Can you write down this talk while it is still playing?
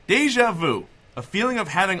Deja vu, a feeling of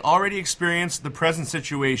having already experienced the present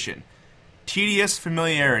situation. Tedious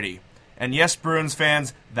familiarity. And yes, Bruins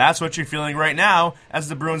fans, that's what you're feeling right now, as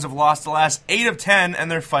the Bruins have lost the last 8 of 10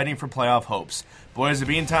 and they're fighting for playoff hopes. Boys of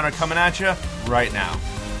Beantown are coming at you right now.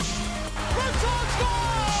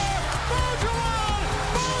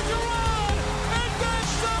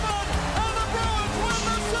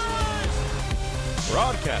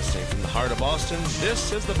 Broadcasting from the heart of Boston,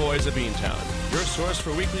 this is the Boys of Beantown, your source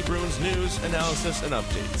for weekly Bruins news, analysis, and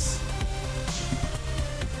updates.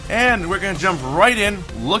 And we're going to jump right in,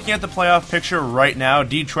 looking at the playoff picture right now.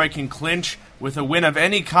 Detroit can clinch with a win of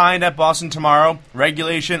any kind at Boston tomorrow.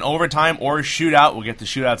 Regulation, overtime, or shootout. We'll get to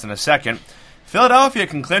shootouts in a second. Philadelphia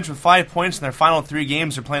can clinch with 5 points in their final 3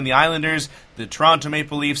 games. They're playing the Islanders, the Toronto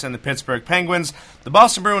Maple Leafs, and the Pittsburgh Penguins. The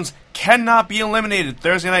Boston Bruins cannot be eliminated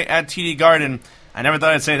Thursday night at TD Garden. I never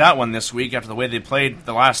thought I'd say that one this week after the way they played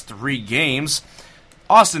the last 3 games.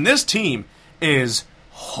 Austin, this team is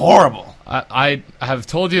horrible. I have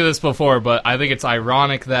told you this before, but I think it's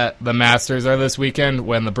ironic that the Masters are this weekend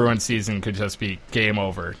when the Bruins season could just be game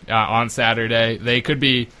over. On Saturday, they could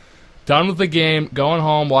be done with the game, going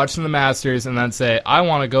home, watching the Masters, and then say, I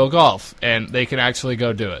want to go golf, and they can actually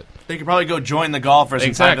go do it. They could probably go join the golfers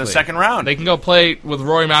inside the second round. They can go play with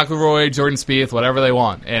Rory McIlroy, Jordan Spieth, whatever they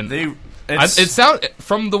want. And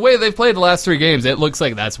from the way they've played the last 3 games, it looks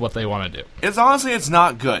like that's what they want to do. It's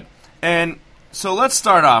not good. And so let's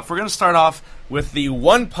start off. We're going to start off with the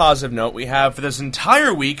one positive note we have for this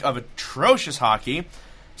entire week of atrocious hockey,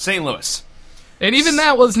 St. Louis. And even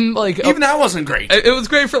that wasn't that wasn't great. It was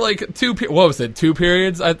great for 2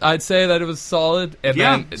 periods. I'd say that it was solid, and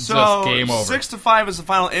then it's just game over. 6-5 is the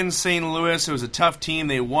final in St. Louis. It was a tough team.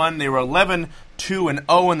 They won. They were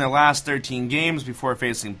 11-2-0 in their last 13 games before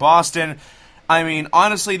facing Boston. I mean,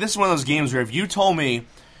 honestly, this is one of those games where if you told me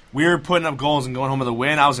we were putting up goals and going home with a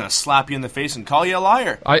win, I was going to slap you in the face and call you a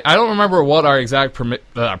liar. I don't remember what our exact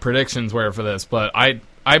predictions were for this, but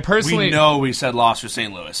I personally... We know we said loss for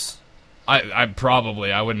St. Louis.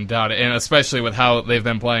 I wouldn't doubt it, and especially with how they've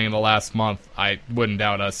been playing in the last month, I wouldn't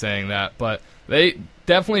doubt us saying that. But they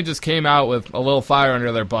definitely just came out with a little fire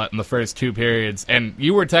under their butt in the first 2 periods, and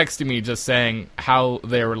you were texting me just saying how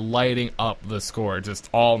they were lighting up the score just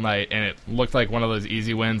all night, and it looked like one of those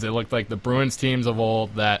easy wins. It looked like the Bruins teams of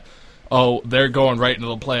old that, they're going right into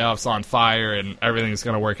the playoffs on fire, and everything's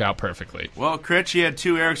going to work out perfectly. Well, Krejci had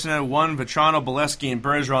 2, Eriksson had 1, Vetrano, Bolesky, and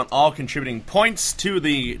Bergeron all contributing points to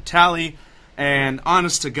the tally. And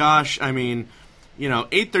honest to gosh, I mean,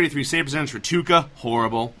 833 save percentage for Tuukka,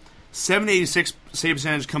 horrible. 786 save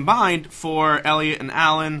percentage combined for Elliott and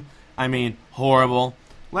Allen, I mean, horrible.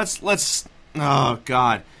 Let's oh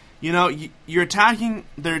God. You're attacking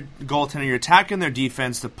their goaltender, you're attacking their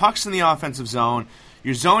defense, the puck's in the offensive zone.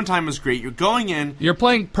 Your zone time is great. You're going in. You're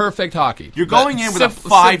playing perfect hockey. You're going in with a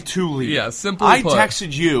 5-2 lead. Yeah, simply put. I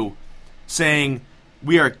texted you saying,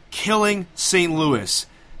 we are killing St. Louis.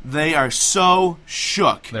 They are so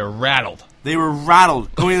shook. They're rattled. They were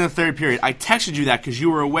rattled going into the third period. I texted you that because you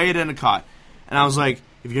were away at Endicott. And I was like,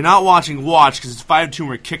 if you're not watching, watch, because it's 5-2 and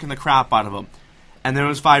we're kicking the crap out of them. And then it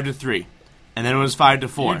was 5-3. And then it was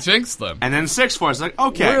 5-4. You jinxed them. And then 6-4. It's like,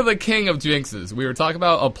 okay. We're the king of jinxes. We were talking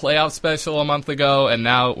about a playoff special a month ago, and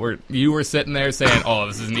now you were sitting there saying,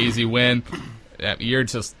 this is an easy win. You're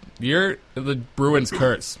the Bruins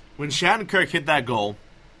curse. When Shattenkirk hit that goal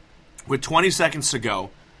with 20 seconds to go,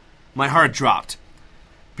 my heart dropped.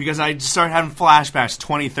 Because I just started having flashbacks to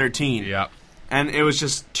 2013. Yeah. And it was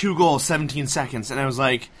just 2 goals, 17 seconds. And I was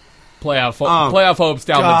like... Playoff hopes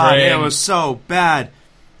down the drain. It was so bad.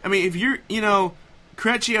 I mean, if you're,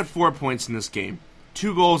 Krejci had 4 points in this game,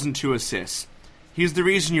 2 goals and 2 assists. He's the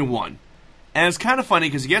reason you won. And it's kind of funny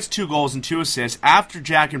because he gets 2 goals and 2 assists after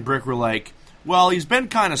Jack and Brick were like, well, he's been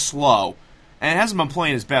kind of slow and hasn't been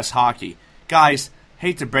playing his best hockey. Guys,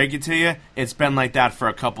 hate to break it to you, it's been like that for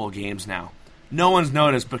a couple of games now. No one's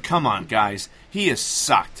noticed, but come on, guys. He has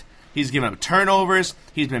sucked. He's given up turnovers.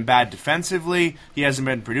 He's been bad defensively. He hasn't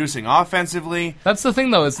been producing offensively. That's the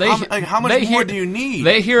thing, though, is how much more do you need?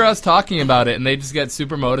 They hear us talking about it, and they just get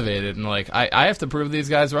super motivated. And I have to prove these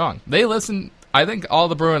guys wrong. They listen. I think all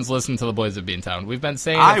the Bruins listen to the boys of Beantown. We've been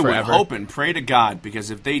saying it forever. I would hope and pray to God, because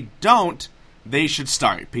if they don't, they should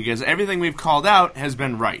start, because everything we've called out has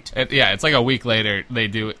been right. It's like a week later, they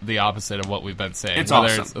do the opposite of what we've been saying. It's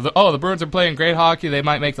awesome. The Bruins are playing great hockey, they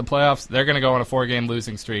might make the playoffs, they're going to go on a 4-game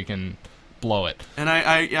losing streak and blow it. And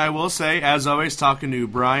I will say, as always, talking to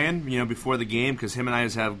Brian, before the game, because him and I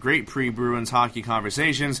just have great pre-Bruins hockey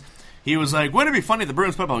conversations, he was like, wouldn't it be funny if the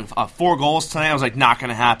Bruins put up 4 goals tonight? I was like, not going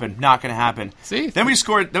to happen. See? Then we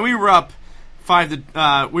scored, then we were up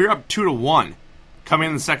 2-1. coming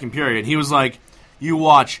in the second period. He was like, you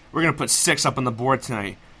watch, we're going to put 6 up on the board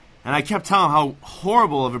tonight. And I kept telling him how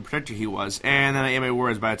horrible of a predictor he was. And then I ate my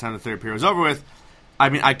words by the time the third period was over with. I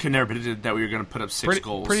mean, I could never predict that we were going to put up 6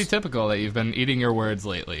 goals. Pretty typical that you've been eating your words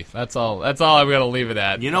lately. That's all I'm going to leave it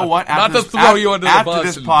at. You know what? Not to throw you under the bus. After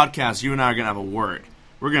this podcast, you and I are going to have a word.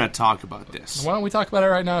 We're going to talk about this. Why don't we talk about it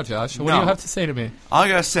right now, Josh? What do you have to say to me? All I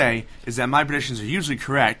got to say is that my predictions are usually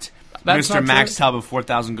correct. That's Mr. Max Talbot,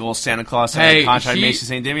 4,000 goals, Santa Claus, had a contract, Macy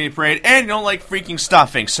St. Damien Parade, and you don't like freaking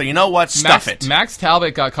stuffing. So you know what? Stuff it. Max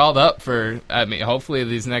Talbot got called up for, hopefully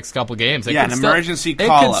these next couple games. Emergency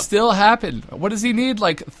call-up. It could still happen. What does he need,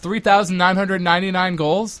 3,999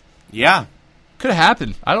 goals? Yeah. Could have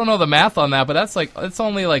happened. I don't know the math on that, but it's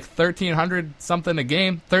only 1,300 something a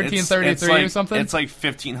game, 1,333 or something. It's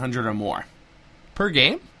 1,500 or more per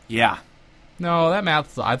game. Yeah. No, that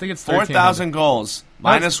math. I think it's 4,000 goals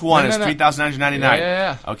minus 1 is 3,999.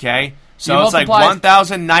 Yeah. Okay, so it's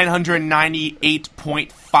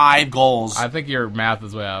 1,998.5 goals. I think your math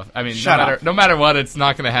is way off. I mean, no matter what, it's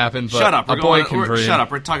not going to happen. But shut up. Shut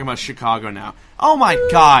up. We're talking about Chicago now. Oh my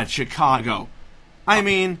God, Chicago. I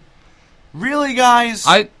mean. Really, guys?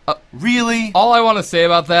 Really? All I want to say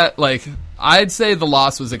about that, I'd say the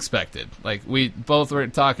loss was expected. We both were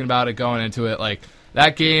talking about it going into it.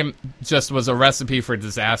 That game just was a recipe for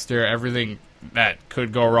disaster. Everything that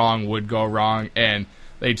could go wrong would go wrong. And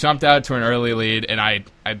they jumped out to an early lead. And I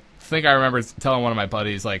think I remember telling one of my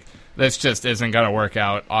buddies, this just isn't going to work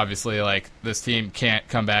out. Obviously, this team can't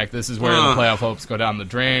come back. This is where the playoff hopes go down the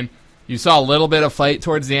drain. You saw a little bit of fight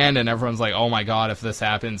towards the end, and everyone's like, "Oh my God, if this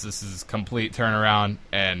happens, this is a complete turnaround."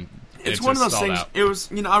 And it's one of those things. Out. It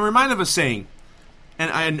was, I'm reminded of a saying,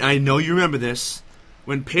 and I know you remember this.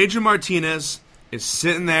 When Pedro Martinez is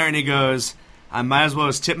sitting there and he goes, "I might as well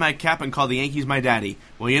just tip my cap and call the Yankees my daddy."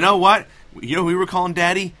 Well, you know what? You know who we were calling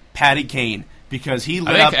daddy? Patty Kane, because he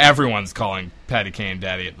lit up. Everyone's calling Patty Kane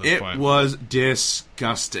daddy at this point. It was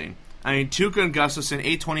disgusting. I mean, Tuukka and Gustafsson,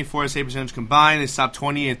 824 save percentage combined. They stopped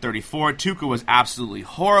 28-34. Tuukka was absolutely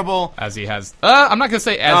horrible. As he has. I'm not going to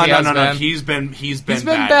say he has been. No. He's been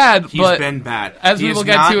bad. He's been bad. As we will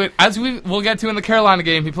get to in the Carolina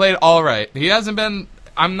game, he played all right. He hasn't been.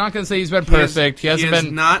 I'm not going to say he's been perfect. He has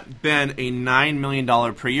not been a $9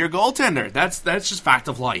 million per year goaltender. That's just fact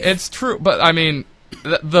of life. It's true, but I mean,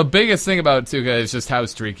 the biggest thing about Tuukka is just how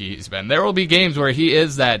streaky he's been. There will be games where he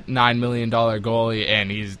is that $9 million goalie, and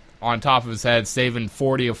he's on top of his head, saving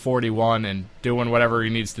 40 of 41 and doing whatever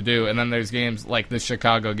he needs to do. And then there's games like the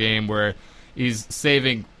Chicago game where he's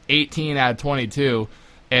saving 18 out of 22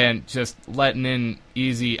 and just letting in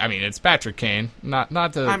easy. I mean, it's Patrick Kane, not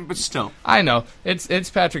to. But still, I know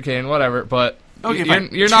it's Patrick Kane, whatever. But okay,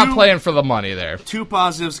 you're not playing for the money there. 2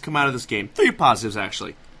 positives come out of this game. 3 positives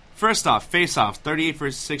actually. First off, face-off, 38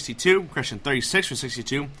 for 62. Christian, 36 for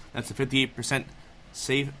 62. That's a 58%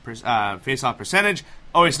 save face-off percentage.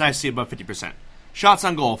 Always nice to see above 50%. Shots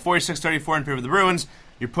on goal, 46-34 in favor of the Bruins.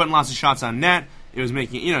 You're putting lots of shots on net. It was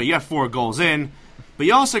making, you have 4 goals in. But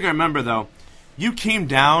you also got to remember, though, you came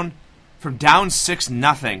down from down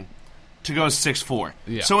 6-0 to go 6-4.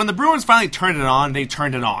 Yeah. So when the Bruins finally turned it on, they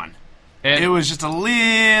turned it on. And it was just a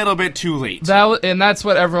little bit too late. And that's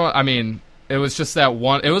what everyone, I mean, it was just that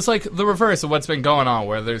one. It was like the reverse of what's been going on,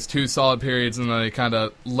 where there's 2 solid periods and then they kind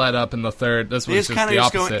of let up in the third. This was just the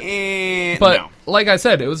opposite. But like I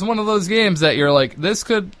said, it was one of those games that you're like, this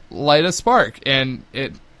could light a spark. And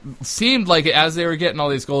it seemed like as they were getting all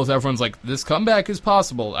these goals, everyone's like, this comeback is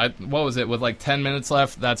possible. What was it? With 10 minutes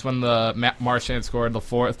left, that's when the Marchand scored the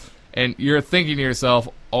 4th. And you're thinking to yourself,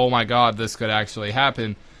 oh my God, this could actually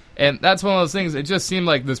happen. And that's one of those things. It just seemed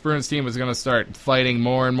like this Bruins team was going to start fighting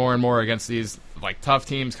more and more and more against these tough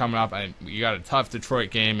teams coming up. And you got a tough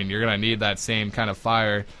Detroit game, and you're going to need that same kind of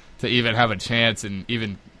fire to even have a chance and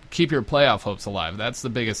even keep your playoff hopes alive. That's the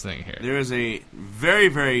biggest thing here. There is a very,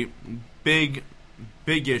 very big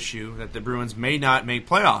issue that the Bruins may not make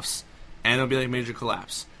playoffs, and it'll be like a major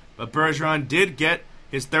collapse. But Bergeron did get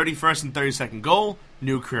his 31st and 32nd goal.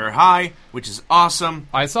 New career high, which is awesome.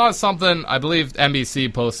 I saw something, I believe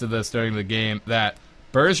NBC posted this during the game, that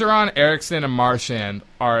Bergeron, Eriksson, and Marchand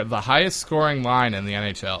are the highest scoring line in the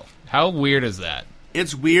NHL. How weird is that?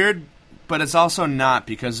 It's weird, but it's also not,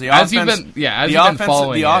 because the offense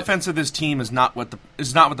of this team is not what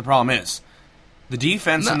the problem is. The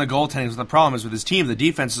defense and the goaltending is what the problem is with this team. The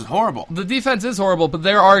defense is horrible. The defense is horrible, but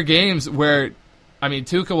there are games where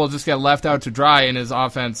Tuukka will just get left out to dry in his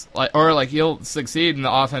offense, he'll succeed and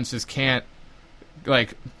the offense just can't,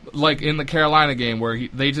 like in the Carolina game where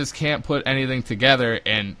they just can't put anything together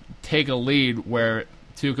and take a lead where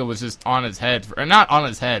Tuukka was just on his head, or not on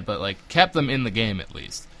his head, but kept them in the game at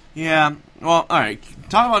least. Yeah, well, all right.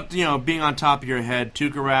 Talk about, being on top of your head.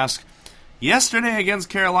 Tuukka Rask, yesterday against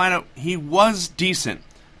Carolina, he was decent.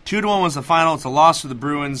 2-1 was the final. It's a loss for the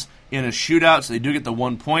Bruins in a shootout, so they do get the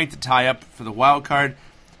 1 point to tie up for the wild card.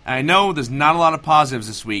 And I know there's not a lot of positives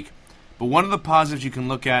this week, but one of the positives you can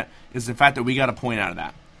look at is the fact that we got a point out of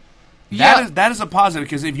that. Yeah. That is a positive,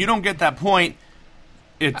 because if you don't get that point,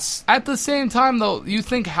 it's... At the same time, though, you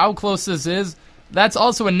think how close this is. That's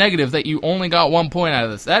also a negative that you only got 1 point out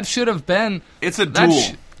of this. That should have been... It's a duel.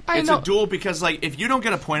 It's a duel because, if you don't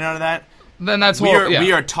get a point out of that, then that's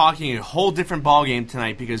we are talking a whole different ballgame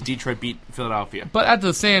tonight because Detroit beat Philadelphia. But at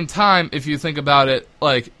the same time, if you think about it,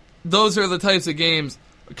 those are the types of games...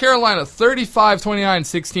 Carolina,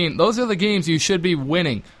 35-29-16, those are the games you should be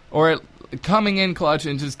winning, or coming in clutch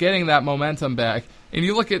and just getting that momentum back. And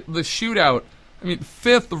you look at the shootout...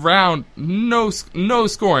 fifth round, no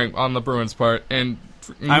scoring on the Bruins' part, and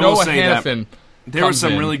Noah Hanifin. There were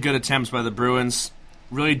some really good attempts by the Bruins,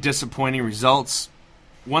 really disappointing results.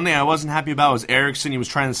 One thing I wasn't happy about was Eriksson. He was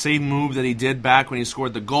trying the same move that he did back when he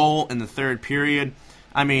scored the goal in the third period.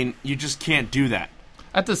 You just can't do that.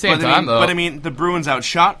 At the same time, though. But, the Bruins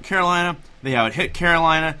outshot Carolina. They out-hit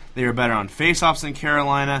Carolina. They were better on face-offs than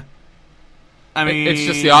Carolina.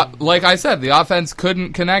 It's just like I said, the offense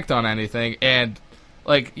couldn't connect on anything, and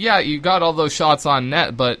you got all those shots on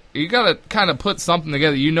net, but you got to kind of put something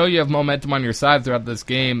together. You have momentum on your side throughout this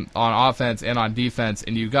game on offense and on defense,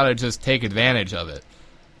 and you got to just take advantage of it.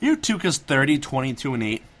 Tuukka's 30, 22, and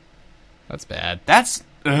 8. That's bad. That's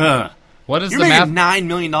what is You're the math? making $9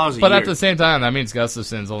 million a year. But at the same time, that means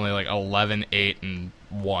Gustafson's only 11, 8, and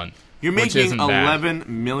 1. You're making $11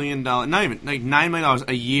 million, not even $9 million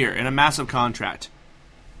a year in a massive contract.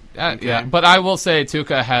 Okay. Yeah, but I will say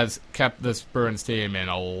Tuukka has kept this Bruins team in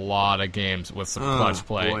a lot of games with some clutch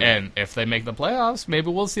play, and if they make the playoffs, maybe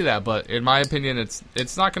we'll see that. But in my opinion,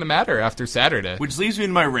 it's not going to matter after Saturday. Which leads me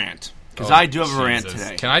to my rant, because I do have a rant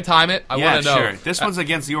today. Can I time it? I want to know. Sure. This one's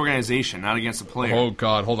against the organization, not against the player. Oh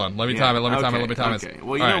God, hold on. Let me time it. Let me time it. Okay.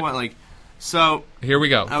 Well, you know what? So here we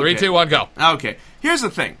go. 3, 2, 1, go. Okay. Here's the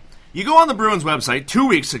thing. You go on the Bruins website 2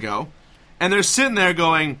 weeks ago, and they're sitting there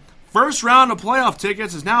going, first round of playoff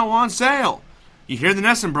tickets is now on sale. You hear the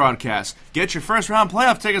Nesson broadcast. Get your first round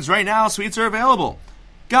playoff tickets right now. Suites are available.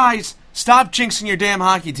 Guys, stop jinxing your damn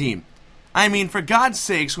hockey team. For God's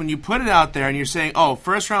sakes, when you put it out there and you're saying,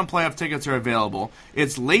 first round playoff tickets are available,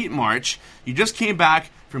 it's late March, you just came back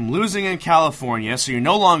from losing in California, so you're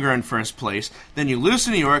no longer in first place, then you lose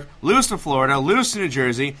to New York, lose to Florida, lose to New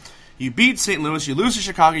Jersey, you beat St. Louis, you lose to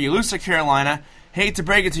Chicago, you lose to Carolina. Hate to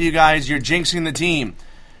break it to you guys, you're jinxing the team.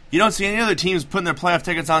 You don't see any other teams putting their playoff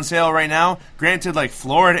tickets on sale right now. Granted,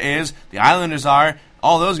 Florida is, the Islanders are,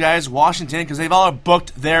 all those guys, Washington, because they've all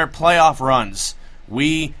booked their playoff runs.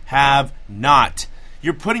 We have not.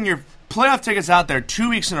 You're putting your playoff tickets out there 2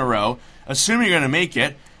 weeks in a row, assuming you're going to make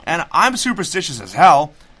it, and I'm superstitious as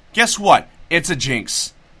hell. Guess what? It's a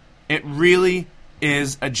jinx. It really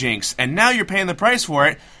is a jinx. And now you're paying the price for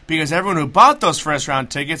it, because everyone who bought those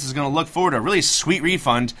first-round tickets is going to look forward to a really sweet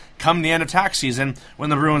refund come the end of tax season when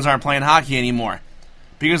the Bruins aren't playing hockey anymore.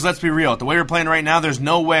 Because let's be real, the way we're playing right now, there's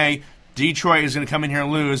no way Detroit is going to come in here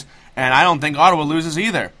and lose, and I don't think Ottawa loses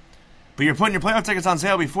either. But you're putting your playoff tickets on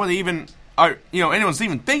sale before they even are, anyone's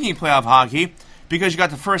even thinking playoff hockey, because you got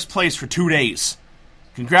the first place for 2 days.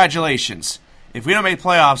 Congratulations. If we don't make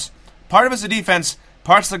playoffs, part of it's the defense,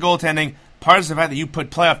 part's the goaltending, part is the fact that you put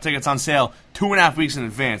playoff tickets on sale 2.5 weeks in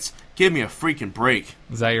advance. Give me a freaking break.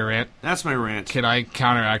 Is that your rant? That's my rant. Can I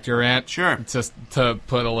counteract your rant? Sure. Just to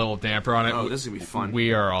put a little damper on it. Oh, this is going to be fun.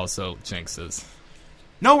 We are also jinxes.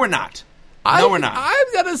 No, we're not. We're not.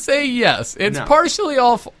 I'm going to say yes. It's partially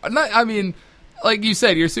all... like you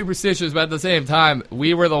said, you're superstitious, but at the same time,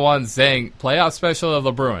 we were the ones saying playoff special of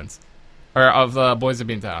the Bruins. Or of the Boys of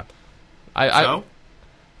Beantown.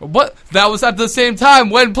 But that was at the same time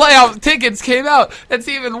when playoff tickets came out. It's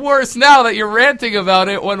even worse now that you're ranting about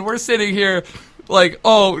it when we're sitting here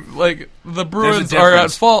the Bruins are at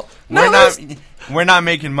fault. We're not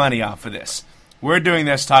making money off of this. We're doing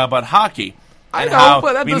this to talk about hockey. I know,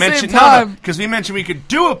 but at the same time... Because we mentioned we could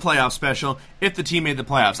do a playoff special if the team made the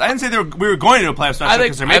playoffs. I didn't say we were going to do a playoff special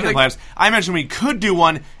because they're making the playoffs. I mentioned we could do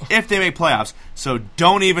one if they make playoffs. So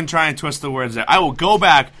don't even try and twist the words there. I will go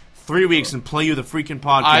back 3 weeks and play you the freaking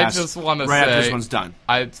podcast. I just want to say... after this one's done.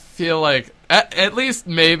 I feel like, at least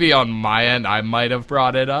maybe on my end, I might have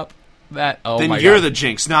brought it up. Then you're the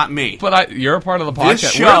jinx, not me. But you're a part of the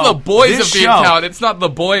podcast. We're the boys of Beantown. It's not the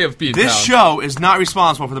boy of Beantown. This show is not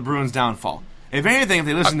responsible for the Bruins' downfall. If anything, if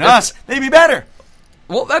they listen to us, they'd be better.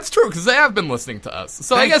 Well, that's true, because they have been listening to us.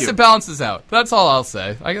 So Thank I guess you. it balances out. That's all I'll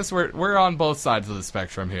say. I guess we're on both sides of the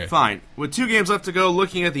spectrum here. Fine. With 2 games left to go,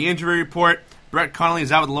 looking at the injury report, Brett Connolly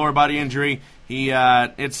is out with a lower body injury. He's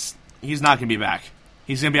not going to be back.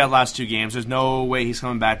 He's going to be out the last 2 games. There's no way he's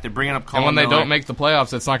coming back. They're bringing up Colin And when they Miller. don't make the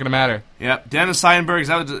playoffs, it's not going to matter. Yep. Dennis Seidenberg is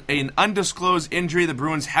out with an undisclosed injury. The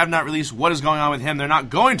Bruins have not released what is going on with him. They're not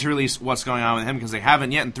going to release what's going on with him because they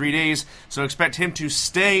haven't yet in 3 days. So expect him to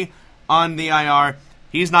stay on the IR.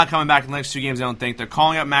 He's not coming back in the next 2 games, I don't think. They're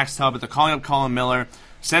calling up Max Talbot. They're calling up Colin Miller.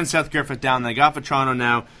 Send Seth Griffith down. They got Vetrano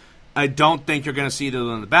now. I don't think you're going to see either of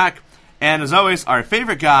them in the back. And as always, our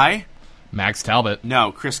favorite guy... Max Talbot.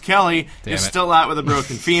 No, Chris Kelly Damn is it. still out with a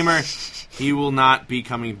broken femur. He will not be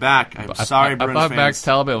coming back. I'm sorry, I Bruins thought fans. Max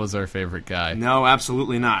Talbot was our favorite guy. No,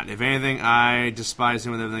 absolutely not. If anything, I despise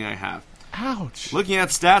him with everything I have. Ouch. Looking at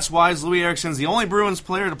stats-wise, Louis Eriksson's the only Bruins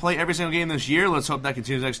player to play every single game this year. Let's hope that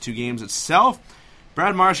continues the next 2 games itself.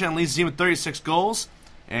 Brad Marchand leads the team with 36 goals,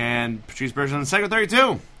 and Patrice Bergeron in the second with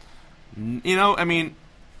 32. You know, I mean,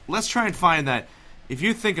 let's try and find that. If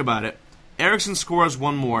you think about it, Eriksson scores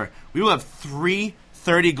 1 more. We will have 3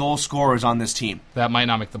 30-goal scorers on this team. That might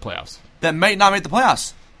not make the playoffs. That might not make the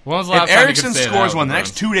playoffs. When was the If last time you Eriksson could say scores that one with the the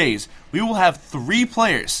next Bruins? 2 days, we will have 3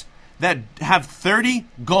 players that have 30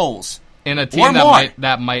 goals. In a or team more.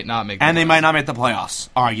 that might not make the And they playoffs. might not make the playoffs.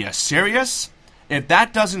 Are you serious? If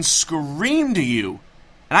that doesn't scream to you,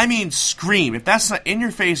 and I mean scream, if that's not in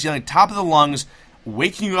your face, yelling top of the lungs,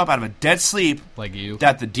 waking you up out of a dead sleep, Like you.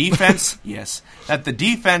 that the defense, yes, that the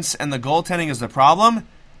defense and the goaltending is the problem,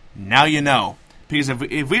 now you know. Because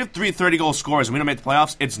if we have 3 30-goal scorers and we don't make the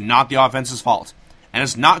playoffs, it's not the offense's fault. And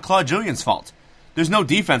it's not Claude Julien's fault. There's no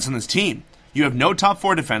defense on this team. You have no top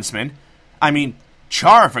 4 defensemen. I mean,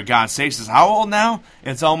 Char, for God's sakes, is how old now?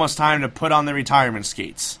 It's almost time to put on the retirement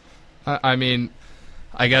skates. I mean,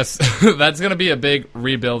 I guess that's going to be a big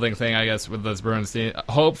rebuilding thing, I guess, with this Bruins team.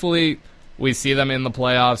 Hopefully, we see them in the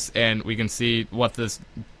playoffs, and we can see what this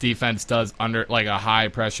defense does under like a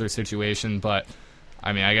high-pressure situation, but...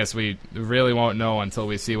 I mean, I guess we really won't know until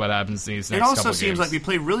we see what happens in these next couple games. It also seems like we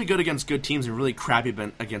play really good against good teams and really crappy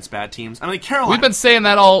against bad teams. I mean, Carolina. We've been saying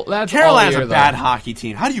that all. Carolina's all year, a bad though. hockey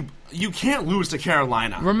team. How do you can't lose to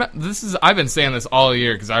Carolina? I've been saying this all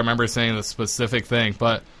year because I remember saying this specific thing.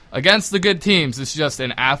 But against the good teams, it's just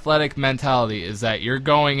an athletic mentality. Is that you're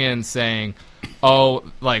going in saying,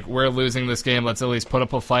 "Oh, like we're losing this game. Let's at least put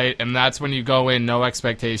up a fight." And that's when you go in, no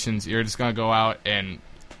expectations. You're just going to go out and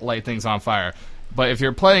light things on fire. But if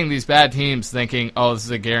you're playing these bad teams thinking, oh, this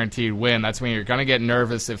is a guaranteed win, that's when you're going to get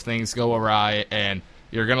nervous if things go awry, and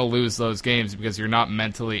you're going to lose those games because you're not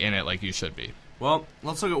mentally in it like you should be. Well,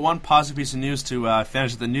 let's look at one positive piece of news to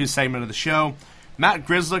finish the news segment of the show. Matt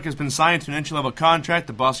Grzelcyk has been signed to an entry-level contract.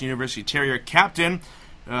 The Boston University Terrier captain,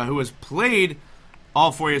 who has played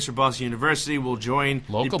all 4 years for Boston University, will join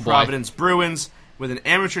Local the boy. Providence Bruins with an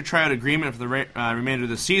amateur tryout agreement for the remainder of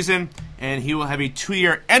the season, and he will have a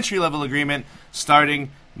 2-year entry-level agreement starting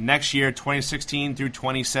next year, 2016 through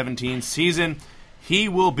 2017 season. He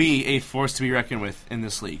will be a force to be reckoned with in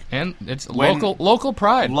this league. And it's local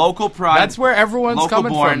pride. Local pride. That's where everyone's local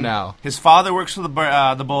coming born. from now. His father works for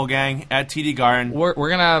the Bull Gang at TD Garden. We're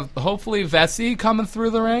going to have, hopefully, Vesey coming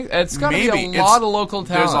through the ranks. It's going to be Maybe. a lot of local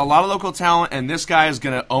talent. There's a lot of local talent, and this guy is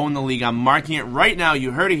going to own the league. I'm marking it right now.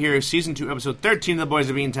 You heard it here. Season 2, Episode 13 of The Boys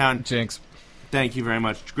of Beantown. Jinx. Thank you very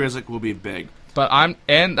much. Grzelcyk will be big. But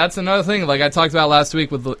and that's another thing, like I talked about last week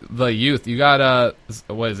with the youth. You got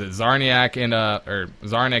what is it, Zarniak and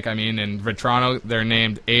Zarnik, and Vetrano. They're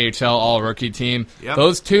named AHL All Rookie Team. Yep.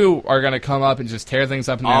 Those 2 are going to come up and just tear things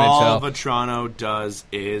up in the All NHL. Vetrano does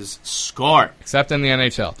is score. Except in the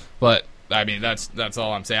NHL. But I mean, that's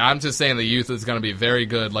all I'm saying. I'm just saying the youth is going to be very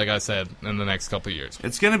good, like I said, in the next couple of years.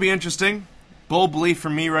 It's going to be interesting. Bold belief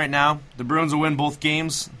from me right now. The Bruins will win both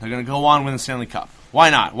games. They're going to go on and win the Stanley Cup. Why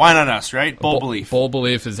not? Why not us, right? Bold belief. Bold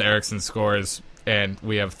belief is Eriksson scores, and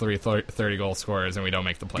we have 3 30-goal scorers, and we don't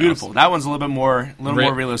make the playoffs. Beautiful. That one's a little bit more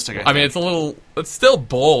realistic. I think. It's still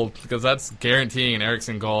bold because that's guaranteeing an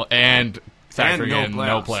Eriksson goal and factoring And in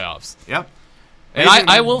no playoffs. Yep. And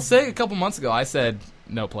I will say, a couple months ago, I said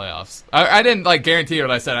no playoffs. I didn't guarantee what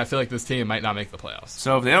I said. I feel like this team might not make the playoffs.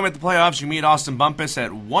 So if they don't make the playoffs, you meet Austin Bumpus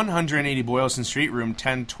at 180 Boylston Street, room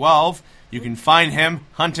 1012. You can find him,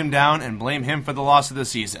 hunt him down, and blame him for the loss of the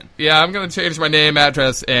season. Yeah, I'm going to change my name,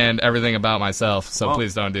 address, and everything about myself, so Well,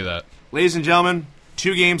 please don't do that. Ladies and gentlemen,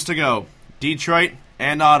 2 games to go. Detroit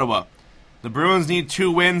and Ottawa. The Bruins need 2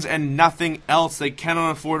 wins and nothing else. They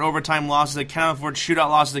cannot afford overtime losses. They cannot afford shootout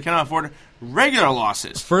losses. They cannot afford regular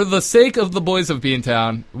losses. For the sake of the boys of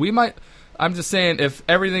Beantown, I'm just saying, if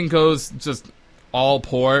everything goes just all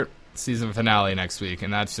poor, season finale next week,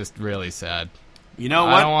 and that's just really sad. You know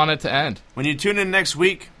what? I don't want it to end. When you tune in next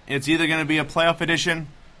week, it's either going to be a playoff edition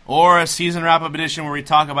or a season wrap-up edition where we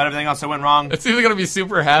talk about everything else that went wrong. It's either going to be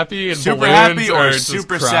super happy and super balloons, happy or just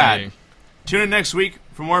super crying. sad. Tune in next week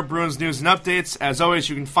for more Bruins news and updates. As always,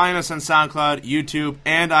 you can find us on SoundCloud, YouTube,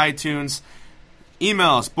 and iTunes.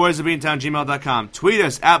 Email us, boysofbeantown@gmail.com. Tweet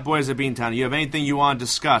us at boysofbeantown. You have anything you want to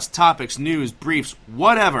discuss, topics, news, briefs,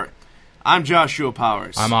 whatever. I'm Joshua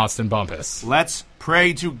Powers. I'm Austin Bumpus. Let's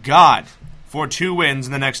pray to God for 2 wins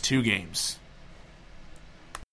in the next 2 games.